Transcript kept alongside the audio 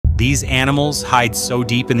These animals hide so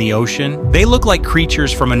deep in the ocean, they look like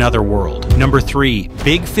creatures from another world. Number 3.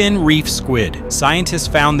 Bigfin reef squid. Scientists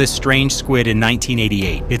found this strange squid in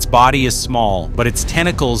 1988. Its body is small, but its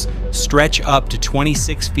tentacles stretch up to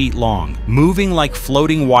 26 feet long, moving like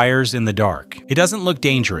floating wires in the dark. It doesn't look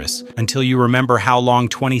dangerous until you remember how long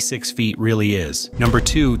 26 feet really is. Number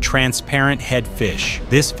 2. Transparent head fish.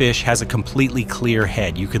 This fish has a completely clear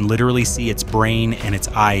head. You can literally see its brain and its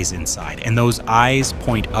eyes inside, and those eyes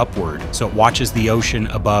point upward, so it watches the ocean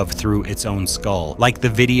above through its own skull. Like the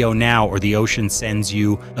video now, or the ocean sends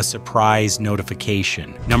you a surprise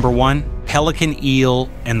notification. Number 1. Pelican eel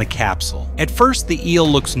and the capsule. At first, the eel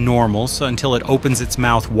looks normal until it opens its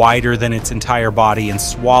mouth wider than its entire body and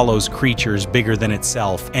swallows creatures bigger than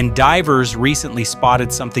itself. And divers recently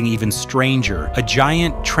spotted something even stranger, a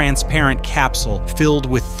giant transparent capsule filled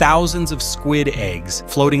with thousands of squid eggs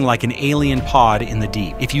floating like an alien pod in the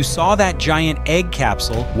deep. If you saw that giant egg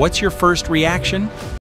capsule, what's your first reaction?